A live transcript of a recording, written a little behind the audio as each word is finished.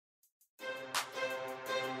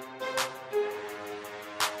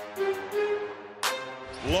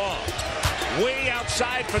Long. Way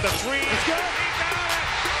outside for the three. It's good.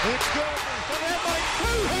 It's good. So they're like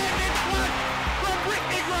two-handed flush from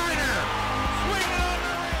Brittany Griner. Swing on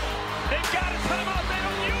the rim. They've got a timeout. They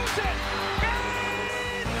don't use it.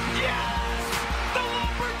 And yes! The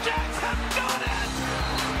Lumberjacks have done it!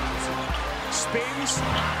 Spins. And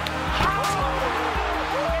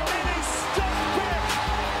then a step back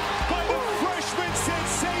by the freshman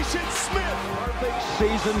sensation Smith. Perfect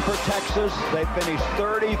season for Texas. They finished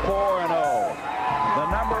 34-0. The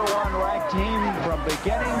number one ranked team from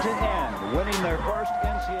beginning to end, winning their first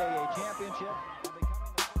NCAA championship.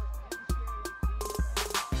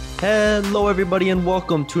 Hello, everybody, and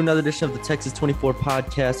welcome to another edition of the Texas 24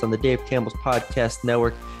 podcast on the Dave Campbell's Podcast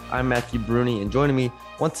Network. I'm Matthew Bruni, and joining me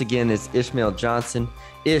once again is Ishmael Johnson.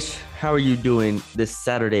 Ish, how are you doing this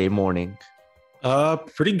Saturday morning?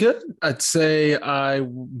 Pretty good. I'd say I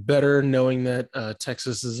better knowing that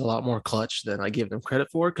Texas is a lot more clutch than I give them credit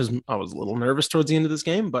for, because I was a little nervous towards the end of this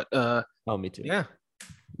game, but me too. Yeah.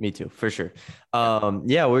 Me too, for sure.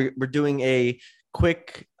 We're doing a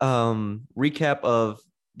quick recap of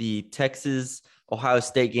the Texas Ohio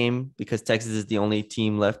State game, because Texas is the only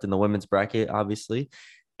team left in the women's bracket, obviously.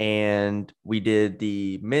 And we did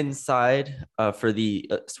the men's side for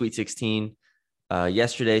the Sweet 16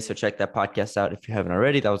 yesterday. So check that podcast out if you haven't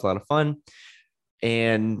already. That was a lot of fun.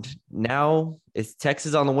 And now it's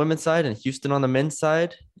Texas on the women's side and Houston on the men's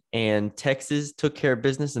side. And Texas took care of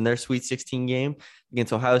business in their Sweet 16 game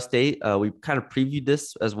against Ohio State. We kind of previewed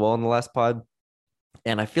this as well in the last pod.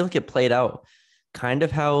 And I feel like it played out kind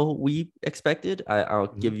of how we expected. I'll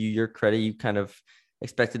give you your credit. You kind of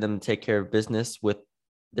expected them to take care of business with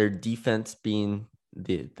their defense being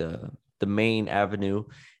the main avenue.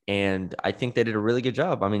 And I think they did a really good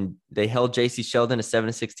job. I mean, they held JC Sheldon to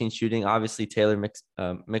 7-16 shooting. Obviously, Taylor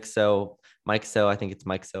Mixell, I think it's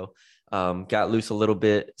Mixell, got loose a little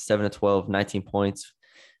bit, 7-12, 19 points.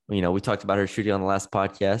 You know, we talked about her shooting on the last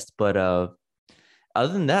podcast. But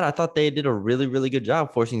other than that, I thought they did a really, really good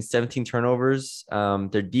job forcing 17 turnovers.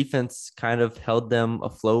 Their defense kind of held them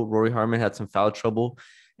afloat. Rory Harmon had some foul trouble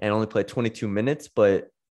and only played 22 minutes. But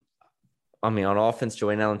I mean, on offense,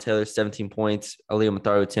 Joanne Allen-Taylor, 17 points, Aaliyah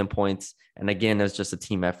Matharu, 10 points. And again, it was just a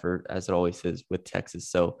team effort, as it always is with Texas.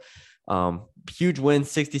 So huge win,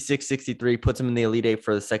 66-63, puts them in the Elite Eight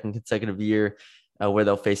for the second consecutive year where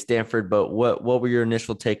they'll face Stanford. But what were your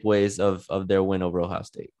initial takeaways of their win over Ohio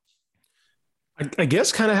State? I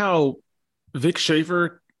guess kind of how Vic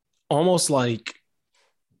Schaefer almost like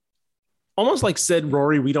said,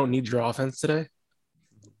 Rory, we don't need your offense today.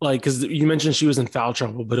 Like, because you mentioned she was in foul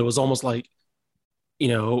trouble, but it was almost like, you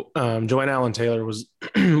know, Joanne Allen-Taylor was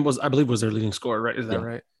I believe was their leading scorer, right? Is that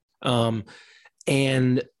right?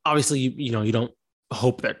 And obviously, you know, you don't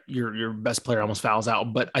hope that your best player almost fouls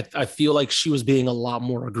out, but I feel like she was being a lot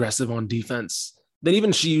more aggressive on defense than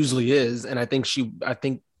even she usually is. And I think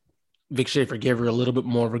Vic Schaefer gave her a little bit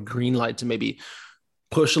more of a green light to maybe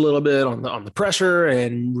push a little bit on the pressure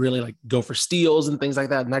and really like go for steals and things like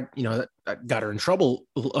that. And that got her in trouble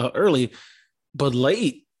early, but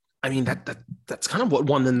late, I mean, that's kind of what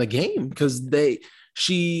won them the game, because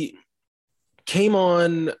she came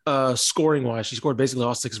on scoring wise. She scored basically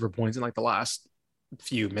all 6 of her points in like the last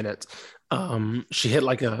few minutes. She hit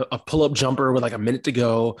like a pull-up jumper with like a minute to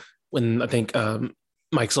go when I think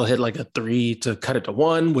Mixell hit like a 3 to cut it to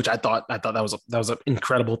 1, which I thought that was an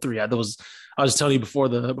incredible 3. I was telling you before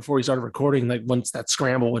we started recording, like once that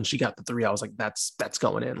scramble, when she got the 3, I was like, that's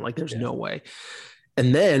going in. Like, there's no way.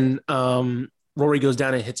 And then Rory goes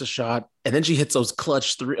down and hits a shot, and then she hits those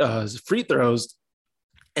clutch free throws,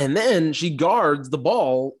 and then she guards the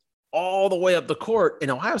ball all the way up the court, and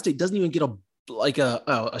Ohio State doesn't even get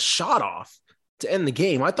a shot off to end the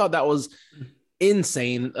game. I thought that was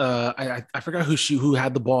insane. I forgot who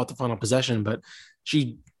had the ball at the final possession, but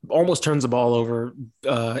she almost turns the ball over.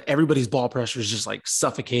 Everybody's ball pressure is just like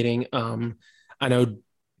suffocating. I know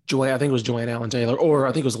I think it was Joanne Allen-Taylor, or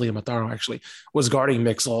I think it was Aaliyah Matharu actually, was guarding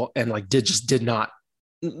Mixell and like did not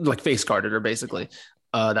like face guarded her basically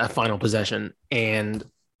that final possession. And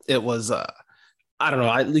it was I don't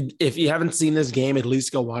know. If you haven't seen this game, at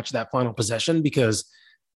least go watch that final possession, because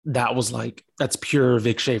that's pure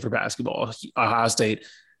Vic Schaefer basketball. Ohio State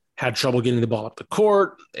had trouble getting the ball up the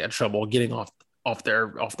court. They had trouble getting off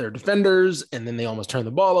their defenders, and then they almost turned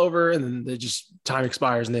the ball over, and then they just time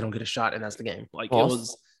expires and they don't get a shot, and that's the game. Like,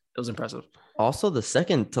 it was impressive. Also, the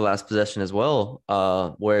second to last possession as well,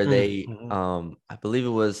 where they I believe it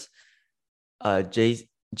was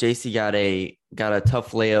JC got a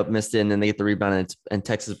tough layup, missed it, and then they get the rebound, and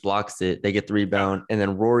Texas blocks it. They get the rebound, and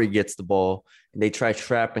then Rory gets the ball, and they try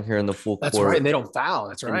trapping her in the full court. That's right, and they don't foul.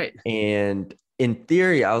 That's right. And in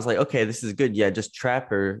theory, I was like, okay, this is good. Yeah, just trap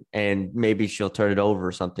her and maybe she'll turn it over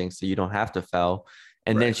or something so you don't have to foul.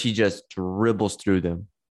 And then she just dribbles through them,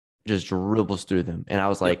 And I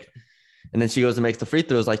was like, and then she goes and makes the free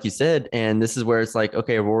throws, like you said. And this is where it's like,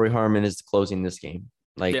 okay, Rory Harmon is closing this game.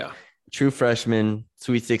 Like, true freshman,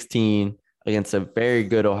 Sweet 16 against a very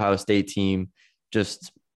good Ohio State team,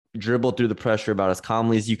 just dribbled through the pressure about as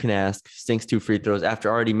calmly as you can ask, sinks 2 free throws after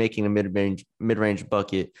already making a mid-range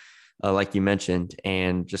bucket, like you mentioned,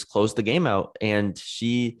 and just closed the game out. And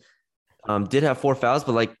she did have 4 fouls,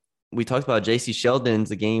 but like we talked about, JC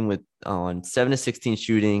Sheldon's a game with on 7 to 16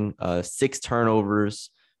 shooting, 6 turnovers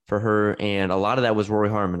for her, and a lot of that was Rory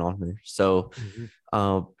Harmon on her. So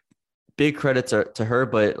big credit to her.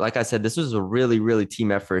 But like I said, this was a really, really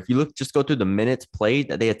team effort. If you just go through the minutes played,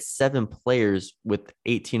 they had 7 players with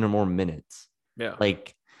 18 or more minutes. Yeah.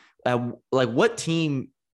 Like what team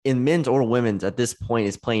in men's or women's at this point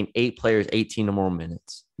is playing 8 players, 18 or more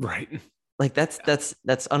minutes? Right. Like that's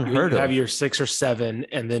unheard of. You have your 6 or 7,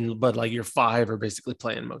 and then but like your 5 are basically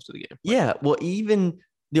playing most of the game. Yeah. Well, even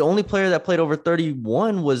the only player that played over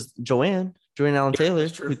 31 was Joanne Allen Taylor,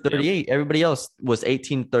 who's 38. Yeah. Everybody else was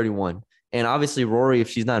 18, 31. And obviously Rory, if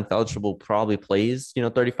she's not in foul trouble, probably plays,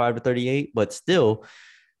 35 to 38. But still,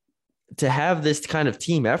 to have this kind of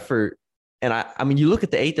team effort, and I mean, you look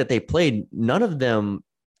at the 8 that they played, none of them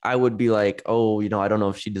I would be like, oh, I don't know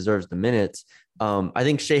if she deserves the minutes. I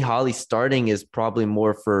think Shea Holly starting is probably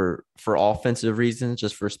more for offensive reasons,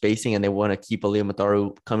 just for spacing, and they want to keep Aaliyah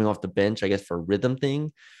Matharu coming off the bench, I guess, for a rhythm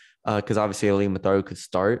thing, because obviously Aaliyah Matharu could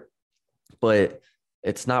start, but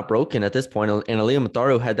it's not broken at this point. And Aaliyah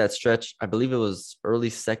Matharu had that stretch, I believe it was early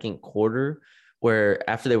second quarter, where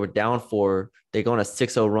after they were down 4, they go on a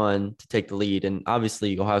 6-0 run to take the lead, and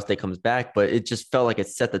obviously Ohio State comes back, but it just felt like it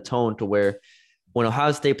set the tone to where when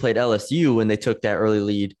Ohio State played LSU and they took that early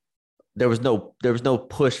lead, there was no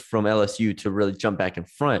push from LSU to really jump back in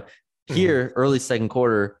front. Here, early second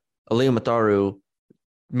quarter, Aaliyah Matharu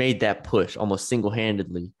made that push almost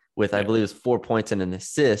single-handedly with, I believe it was 4 points and an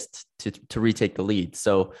assist to retake the lead.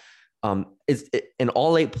 So and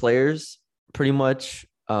all 8 players pretty much,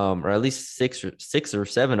 or at least 6 or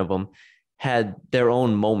 7 of them, had their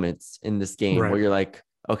own moments in this game where you're like,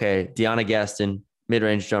 okay, Deanna Gaston,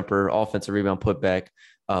 mid-range jumper, offensive rebound putback.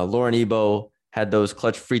 Lauren Ebo had those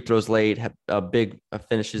clutch free throws late, had big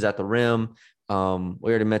finishes at the rim. We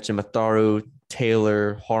already mentioned Matharu,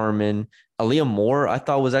 Taylor, Harmon. Aaliyah Moore, I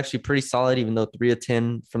thought, was actually pretty solid, even though 3 of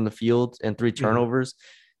 10 from the field and 3 turnovers.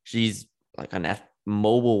 She's like an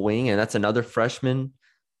mobile wing, and that's another freshman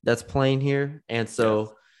that's playing here. And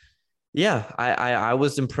so, I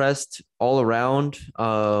was impressed all around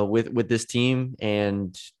with this team,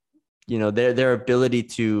 and their ability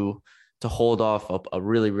to hold off a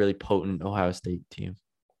really, really potent Ohio State team.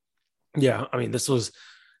 Yeah, I mean,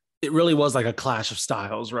 it really was like a clash of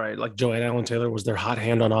styles, right? Like Joanne Allen Taylor was their hot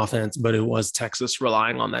hand on offense, but it was Texas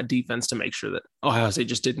relying on that defense to make sure that Ohio State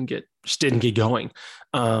just didn't get going.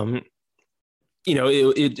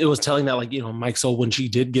 It was telling that, like, Mike Soul, when she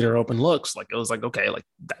did get her open looks, like it was like, okay, like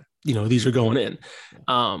that, these are going in.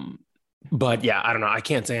 But yeah, I don't know. I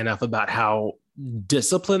can't say enough about how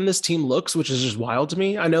disciplined this team looks, which is just wild to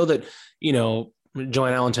me. I know that,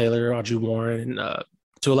 Joanne Allen Taylor, Audrey Warren, and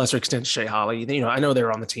to a lesser extent, Shea Holly, I know they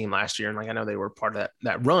were on the team last year, and like, I know they were part of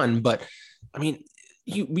that run, but I mean,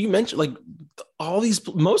 we mentioned like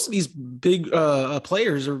most of these big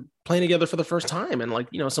players are playing together for the first time. And like,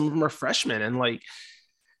 some of them are freshmen, and like,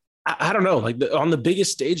 I don't know, like on the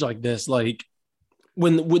biggest stage like this, like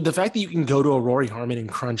with the fact that you can go to a Rory Harmon in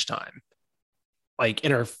crunch time, like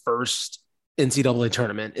in her first NCAA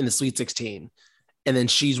tournament in the Sweet 16, and then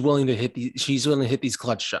she's willing to hit these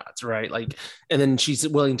clutch shots, right? Like, and then she's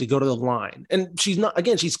willing to go to the line, and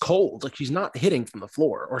she's cold. Like, she's not hitting from the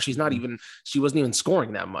floor, or she wasn't even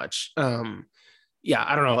scoring that much. Yeah,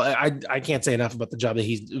 I don't know. I can't say enough about the job that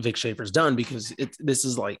Vic Schaefer's done, because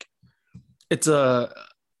it's a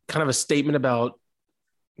kind of a statement about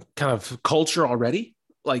kind of culture already.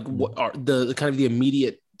 Like, what are the kind of the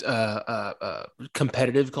immediate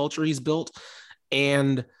competitive culture he's built.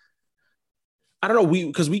 And I don't know,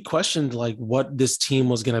 because we questioned like what this team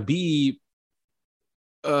was going to be.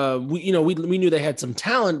 We knew they had some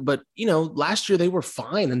talent, but last year they were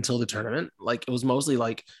fine until the tournament. Like, it was mostly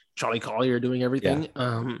like Charlie Collier doing everything.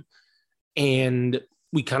 Yeah. And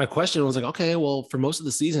we kind of questioned, it was like, okay, well, for most of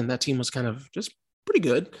the season, that team was kind of just pretty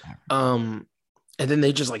good. And then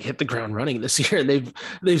they just like hit the ground running this year, and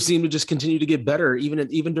they've seemed to just continue to get better.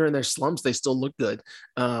 Even during their slumps, they still look good.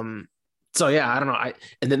 So yeah, I don't know.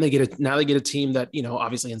 And then they get a team that,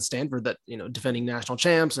 obviously in Stanford that, defending national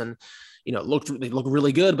champs and, they look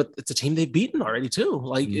really good, but it's a team they've beaten already too.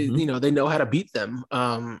 Like, they know how to beat them.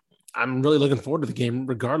 I'm really looking forward to the game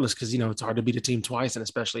regardless, because, it's hard to beat a team twice, and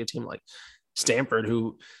especially a team like Stanford,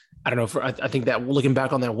 who I don't know, I think that looking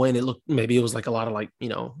back on that win, maybe it was like a lot of like,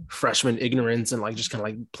 freshman ignorance and like just kind of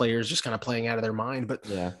like players just kind of playing out of their mind. But,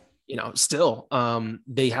 Yeah. Still,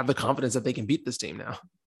 they have the confidence that they can beat this team now.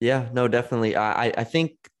 Yeah, no, definitely. I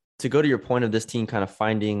think, to go to your point of this team kind of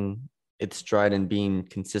finding its stride and being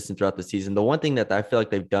consistent throughout the season, the one thing that I feel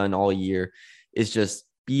like they've done all year is just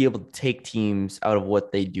be able to take teams out of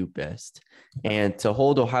what they do best. And to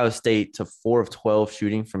hold Ohio State to 4 of 12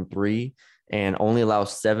 shooting from 3 and only allow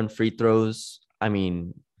 7 free throws, I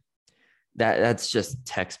mean, that's just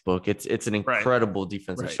textbook. It's an incredible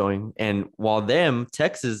defensive showing. And while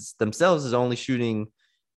Texas themselves is only shooting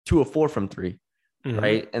 2 of 4 from 3.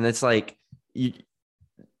 Right. And it's like,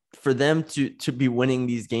 for them to be winning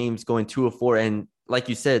these games going 2 of 4. And like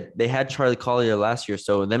you said, they had Charlie Collier last year,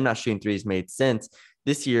 so them not shooting threes made sense.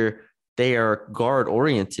 This year, they are guard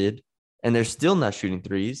oriented and they're still not shooting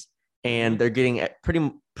threes, and they're getting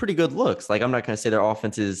pretty good looks. Like, I'm not going to say their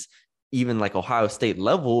offense is even like Ohio State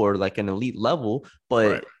level or like an elite level,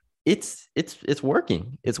 but it's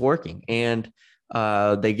working. It's working. And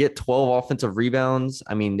they get 12 offensive rebounds.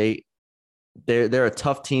 I mean, they're a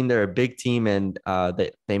tough team. They're a big team, and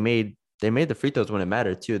they made the free throws when it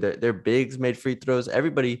mattered too. Their bigs made free throws.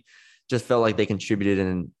 Everybody just felt like they contributed,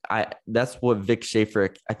 and that's what Vic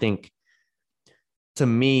Schaefer, I think, to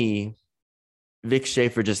me, Vic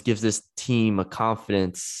Schaefer just gives this team a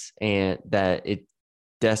confidence and that it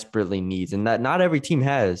desperately needs, and that not every team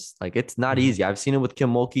has. Like, it's not easy. I've seen it with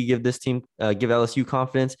Kim Mulkey give this team, give LSU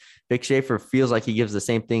confidence. Vic Schaefer feels like he gives the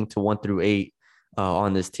same thing to 1 through 8.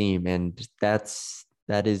 On this team, and that's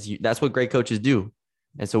what great coaches do.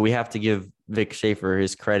 And so we have to give Vic Schaefer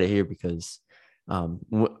his credit here, because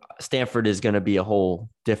Stanford is going to be a whole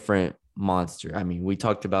different monster. I mean, we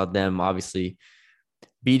talked about them obviously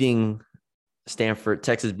beating Stanford,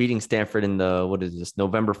 Texas beating Stanford in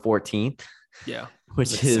November 14th. Yeah,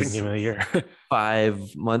 which is game of the year.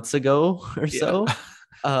 5 months ago or so.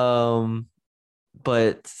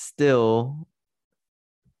 But still,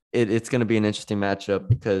 it's going to be an interesting matchup,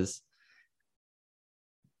 because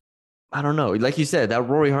I don't know. Like you said, that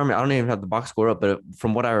Rory Harmon, I don't even have the box score up, but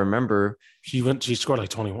from what I remember, she scored like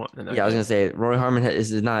 21. I was going to say Rory Harmon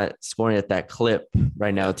is not scoring at that clip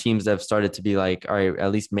right now. Teams have started to be like, all right,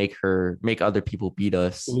 at least make other people beat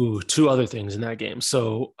us. Ooh, 2 other things in that game.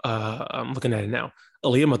 So I'm looking at it now.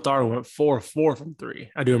 Aaliyah Mathar went 4 of 4 from 3.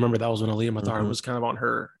 I do remember that was when Aaliyah Mathar was kind of on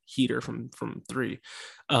her heater from 3.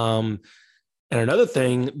 And another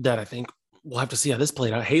thing that I think we'll have to see how this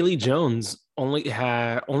played out, Haley Jones only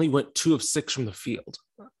went 2 of 6 from the field.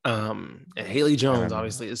 And Haley Jones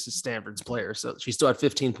obviously is Stanford's player, so she still had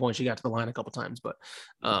 15 points. She got to the line a couple times, but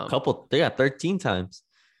they got 13 times.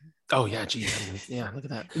 Oh yeah, geez, yeah, look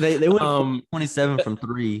at that. They went 27 from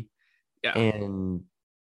 3, and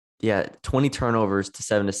 20 turnovers to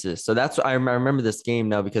 7 assists. So that's what I remember this game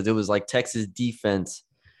now, because it was like Texas defense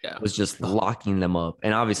was just locking them up,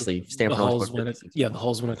 and obviously Stanford. The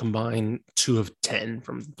Hulls went to combine 2 of 10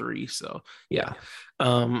 from 3. So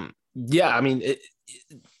I mean,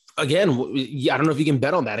 again, I don't know if you can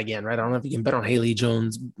bet on that again, right? I don't know if you can bet on Haley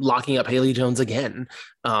Jones locking up Haley Jones again.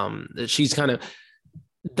 She's kind of,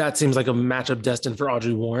 that seems like a matchup destined for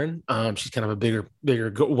Audrey Warren. She's kind of a bigger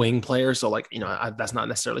wing player, so like, that's not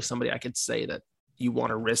necessarily somebody I could say that you want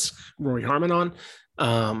to risk Rory Harmon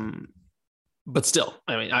on. But still,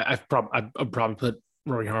 I mean, I'd probably put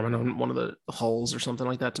Rory Harmon on one of the Hulls or something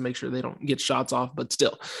like that to make sure they don't get shots off. But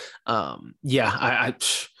still, I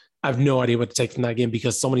have no idea what to take from that game,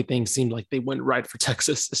 because so many things seemed like they went right for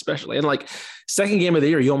Texas, especially. And like, second game of the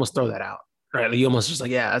year, you almost throw that out, right? Like, you almost just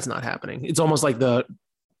like, that's not happening. It's almost like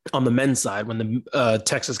on the men's side when the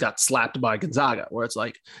Texas got slapped by Gonzaga, where it's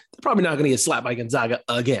like, they're probably not going to get slapped by Gonzaga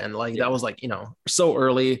again. Like, that was like, so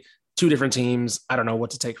early, 2 different teams. I don't know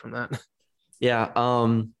what to take from that. Yeah.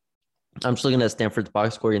 I'm just looking at Stanford's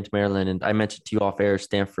box score against Maryland, and I mentioned to you off air,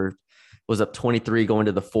 Stanford was up 23 going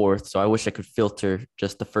to the 4th. So I wish I could filter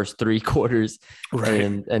just the first 3 quarters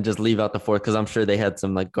and just leave out the 4th, because I'm sure they had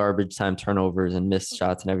some like garbage time turnovers and missed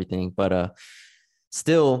shots and everything. But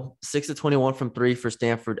still 6 of 21 from 3 for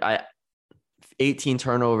Stanford. 18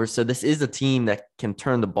 turnovers. So this is a team that can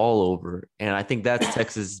turn the ball over. And I think that's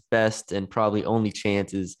Texas' best and probably only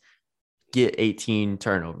chance is get 18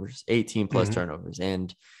 turnovers, 18 plus turnovers.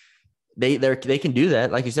 And they can do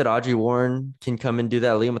that. Like you said, Audrey Warren can come and do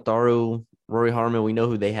that. Leah Matharu, Rory Harmon, we know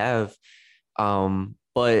who they have.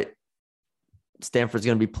 But Stanford's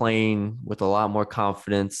going to be playing with a lot more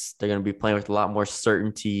confidence. They're going to be playing with a lot more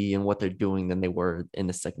certainty in what they're doing than they were in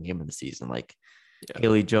the second game of the season. Like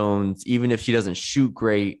Haley Jones, even if she doesn't shoot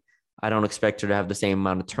great, I don't expect her to have the same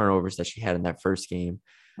amount of turnovers that she had in that first game.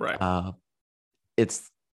 Right. It's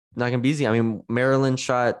not going to be easy. I mean, Maryland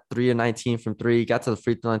shot 3 of 19 from 3, got to the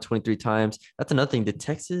free throw line 23 times. That's another thing. Did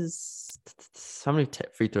Texas – how many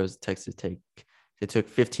free throws did Texas take? They took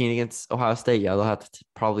 15 against Ohio State. Yeah, they'll have to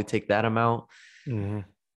probably take that amount. Mm-hmm.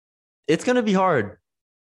 It's going to be hard,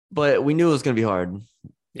 but we knew it was going to be hard.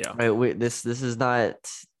 Yeah. Right. This is not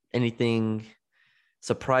anything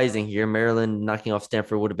surprising here. Maryland knocking off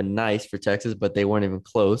Stanford would have been nice for Texas, but they weren't even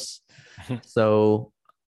close. So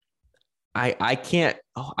I can't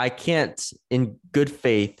in good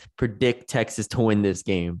faith predict Texas to win this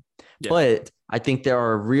game. Yeah. But I think there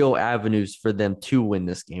are real avenues for them to win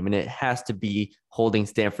this game, and it has to be holding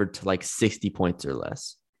Stanford to like 60 points or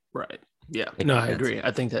less. Right. Yeah. No, I agree.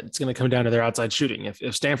 I think that it's going to come down to their outside shooting.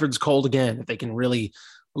 If Stanford's cold again, if they can really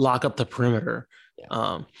lock up the perimeter,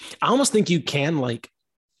 I almost think you could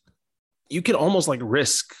almost like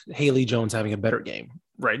risk Haley Jones having a better game,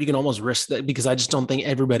 right? You can almost risk that because I just don't think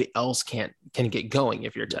everybody else can get going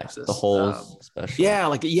if you're Texas. The holes, especially.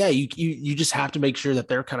 You just have to make sure that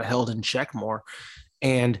they're kind of held in check more.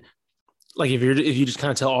 And like if you just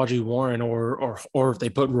kind of tell Audrey Warren or if they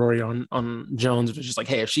put Rory on Jones, it's just like,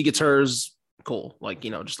 hey, if she gets hers, cool. Like,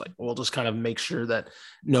 just like we'll just kind of make sure that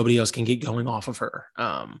nobody else can get going off of her.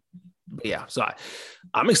 But yeah, so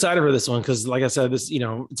I'm excited for this one because, like I said, this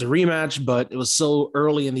it's a rematch, but it was so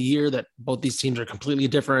early in the year that both these teams are completely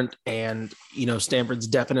different, and Stanford's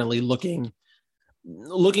definitely looking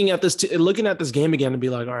at this game again and be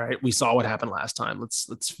like, all right, we saw what happened last time.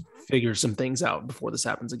 Let's figure some things out before this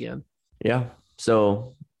happens again. Yeah.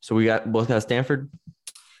 So we both got Stanford.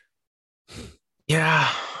 Yeah,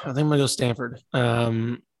 I think I'm gonna go Stanford.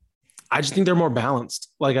 I just think they're more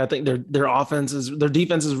balanced. Like I think their defense is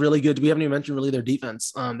really good. We haven't even mentioned really their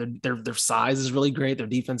defense. Their size is really great. Their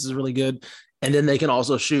defense is really good, and then they can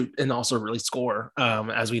also shoot and also really score.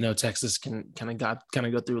 As we know, Texas can kind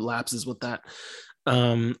of go through lapses with that.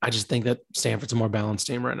 I just think that Stanford's a more balanced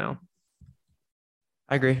team right now.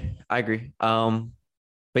 I agree.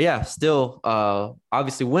 But yeah, still,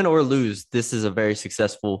 obviously, win or lose, this is a very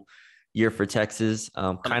successful year for Texas.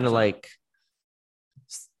 Kind of like,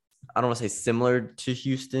 I don't want to say similar to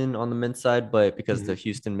Houston on the men's side, but because the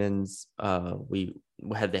Houston men's,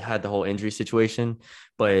 they had the whole injury situation,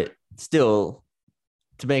 but still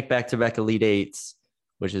to make back-to-back Elite Eights,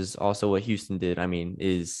 which is also what Houston did, I mean,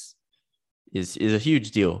 is a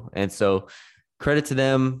huge deal. And so credit to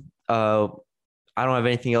them. I don't have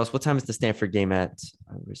anything else. What time is the Stanford game at?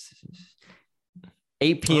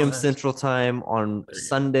 8 p.m. Central Time on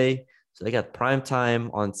Sunday. So they got prime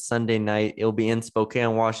time on Sunday night. It'll be in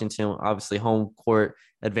Spokane, Washington. Obviously, home court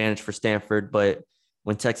advantage for Stanford. But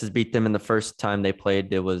when Texas beat them in the first time they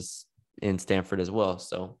played, it was in Stanford as well.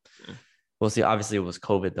 So we'll see. Obviously, it was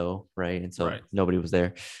COVID, though, right? And so nobody was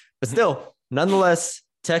there. But still, nonetheless,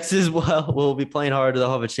 Texas will be playing hard.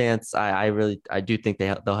 They'll have a chance. I do think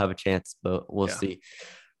they'll have a chance, but we'll see.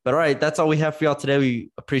 But all right, that's all we have for y'all today. We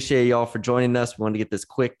appreciate y'all for joining us. We wanted to get this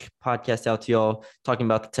quick podcast out to y'all talking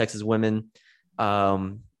about the Texas women.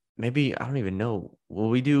 Maybe, I don't even know.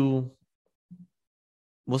 We'll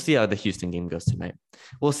see how the Houston game goes tonight.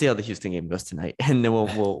 And then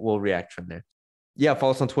we'll react from there. Yeah,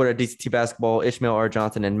 follow us on Twitter at DCT Basketball, Ishmael R.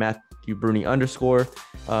 Johnson, and Matthew Bruni _. Check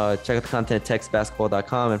out the content at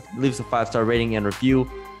texbasketball.com and leave us a 5-star rating and review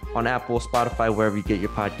on Apple, Spotify, wherever you get your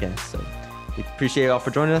podcasts. So we appreciate y'all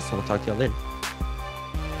for joining us, and we'll talk to y'all later.